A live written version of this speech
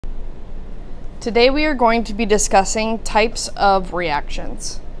Today we are going to be discussing types of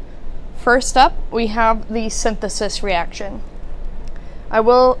reactions. First up, we have the synthesis reaction. I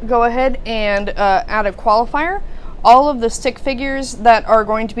will go ahead and add a qualifier. All of the stick figures that are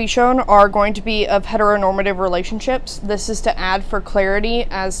going to be shown are going to be of heteronormative relationships. This is to add for clarity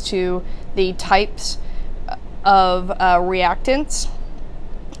as to the types of reactants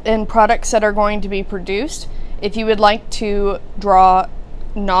and products that are going to be produced. If you would like to draw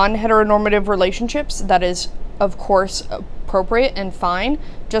non-heteronormative relationships, that is of course appropriate and fine.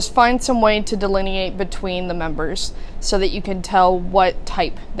 Just find some way to delineate between the members so that you can tell what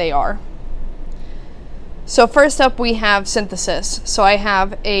type they are. So first up we have synthesis. So I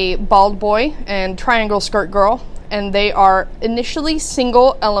have a bald boy and triangle skirt girl, and they are initially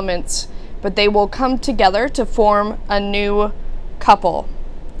single elements, but they will come together to form a new couple.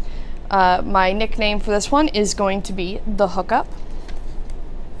 My nickname for this one is going to be the hookup.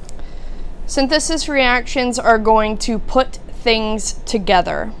 Synthesis reactions are going to put things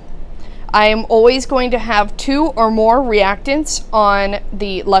together. I am always going to have two or more reactants on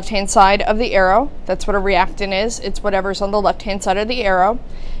the left-hand side of the arrow. That's what a reactant is. It's whatever's on the left-hand side of the arrow.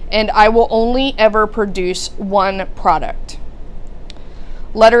 And I will only ever produce one product.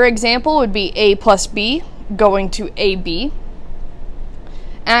 Letter example would be A plus B going to AB.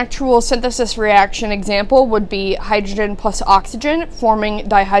 Actual synthesis reaction example would be hydrogen plus oxygen forming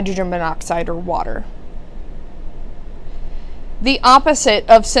dihydrogen monoxide or water. The opposite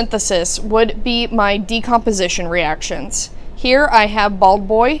of synthesis would be my decomposition reactions. Here I have bald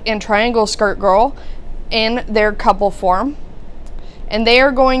boy and triangle skirt girl in their couple form, and they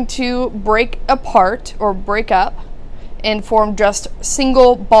are going to break apart or break up and form just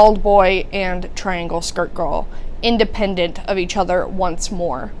single bald boy and triangle skirt girl, independent of each other once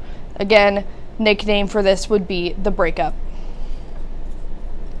more. Again, nickname for this would be the breakup.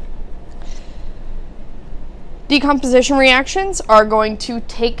 Decomposition reactions are going to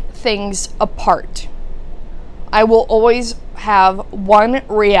take things apart. I will always have one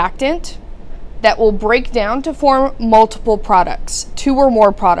reactant that will break down to form multiple products, two or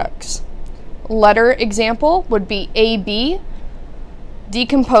more products. Letter example would be AB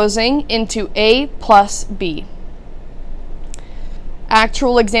decomposing into A plus B.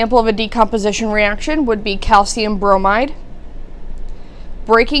 Actual example of a decomposition reaction would be calcium bromide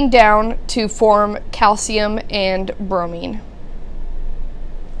breaking down to form calcium and bromine.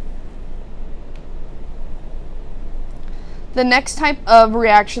 The next type of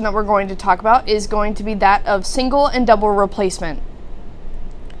reaction that we're going to talk about is going to be that of single and double replacement.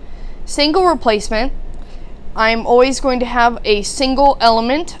 Single replacement, I'm always going to have a single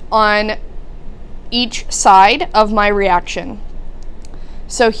element on each side of my reaction.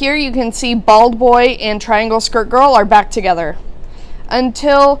 So here you can see bald boy and triangle skirt girl are back together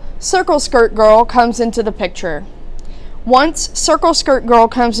until circle skirt girl comes into the picture. Once circle skirt girl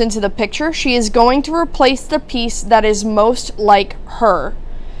comes into the picture, she is going to replace the piece that is most like her.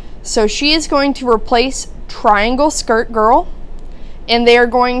 So she is going to replace triangle skirt girl, and they are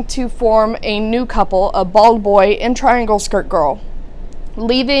going to form a new couple, a bald boy and triangle skirt girl,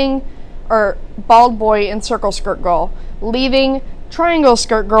 leaving, or bald boy and circle skirt girl, leaving triangle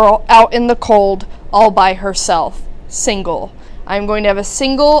skirt girl out in the cold all by herself, single. I'm going to have a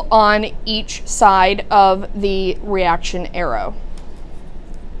single on each side of the reaction arrow.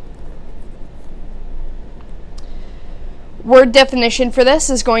 Word definition for this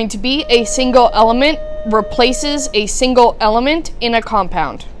is going to be a single element replaces a single element in a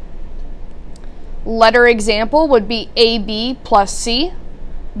compound. Letter example would be AB plus C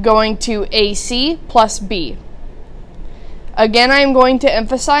going to AC plus B. Again, I'm going to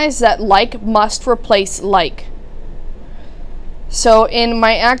emphasize that like must replace like. So in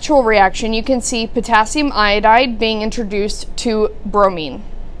my actual reaction, you can see potassium iodide being introduced to bromine.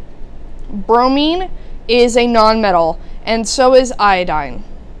 Bromine is a nonmetal, and so is iodine,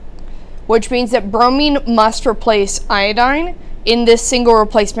 which means that bromine must replace iodine in this single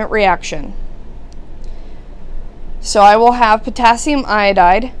replacement reaction. So I will have potassium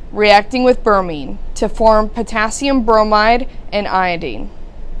iodide reacting with bromine to form potassium bromide and iodine.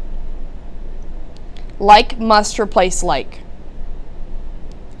 Like must replace like.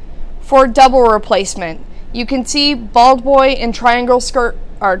 For double replacement, you can see bald boy and triangle skirt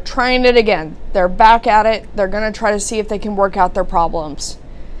are trying it again. They're back at it. They're going to try to see if they can work out their problems,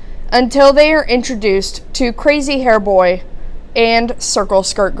 until they are introduced to crazy hair boy and circle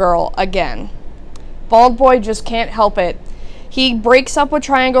skirt girl again. Bald boy just can't help it. He breaks up with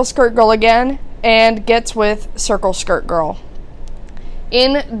triangle skirt girl again and gets with circle skirt girl.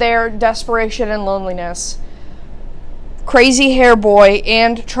 In their desperation and loneliness, Crazy Hair Boy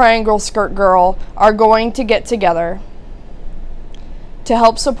and Triangle Skirt Girl are going to get together to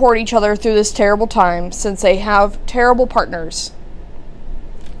help support each other through this terrible time, since they have terrible partners.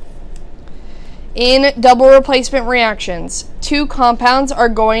 In double replacement reactions, two compounds are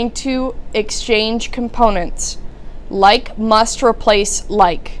going to exchange components. Like must replace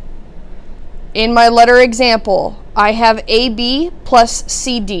like. In my letter example, I have AB plus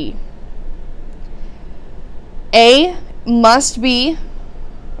CD. A must be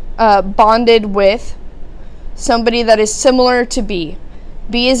bonded with somebody that is similar to B.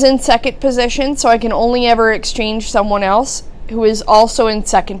 B is in second position, so I can only ever exchange someone else who is also in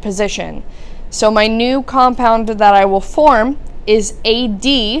second position. So my new compound that I will form is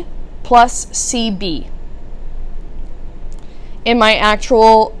AD plus CB. In my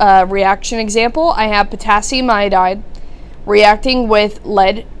actual reaction example, I have potassium iodide reacting with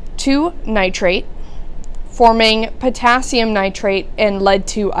lead 2 nitrate, forming potassium nitrate and lead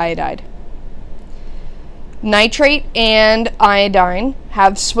 2 iodide. Nitrate and iodine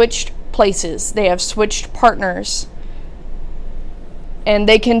have switched places. They have switched partners. And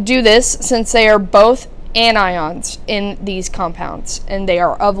they can do this since they are both anions in these compounds. And they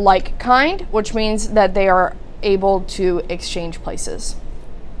are of like kind, which means that they are able to exchange places.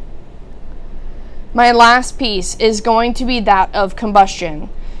 My last piece is going to be that of combustion.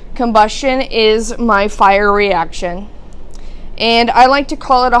 Combustion is my fire reaction. And I like to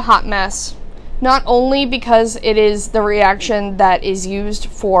call it a hot mess. Not only because it is the reaction that is used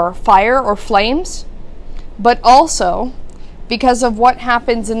for fire or flames, but also because of what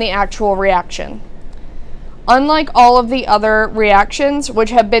happens in the actual reaction. Unlike all of the other reactions, which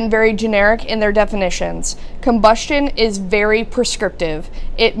have been very generic in their definitions, combustion is very prescriptive.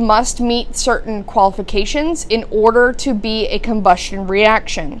 It must meet certain qualifications in order to be a combustion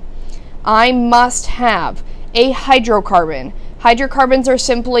reaction. I must have a hydrocarbon. Hydrocarbons are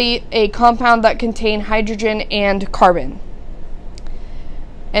simply a compound that contain hydrogen and carbon.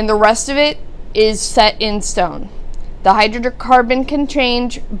 And the rest of it is set in stone. The hydrocarbon can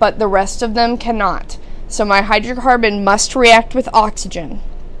change, but the rest of them cannot. So my hydrocarbon must react with oxygen,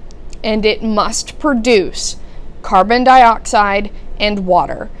 and it must produce carbon dioxide and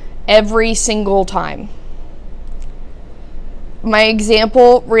water every single time. My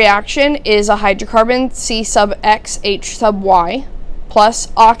example reaction is a hydrocarbon C sub X H sub Y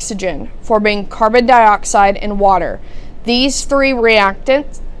plus oxygen, forming carbon dioxide and water. These three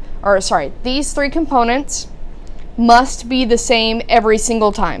components must be the same every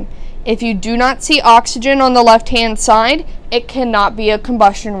single time. If you do not see oxygen on the left-hand side, it cannot be a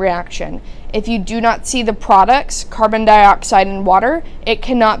combustion reaction. If you do not see the products, carbon dioxide and water, it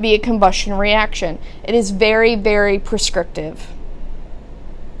cannot be a combustion reaction. It is very, very prescriptive.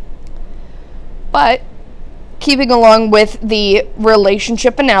 But keeping along with the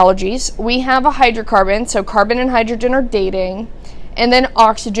relationship analogies, we have a hydrocarbon, so carbon and hydrogen are dating, and then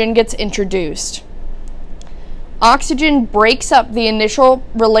oxygen gets introduced. Oxygen breaks up the initial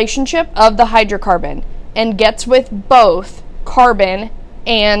relationship of the hydrocarbon and gets with both carbon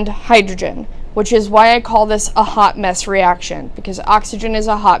and hydrogen, which is why I call this a hot mess reaction, because oxygen is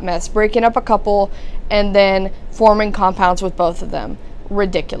a hot mess, breaking up a couple and then forming compounds with both of them.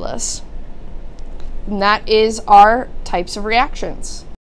 Ridiculous. And that is our types of reactions.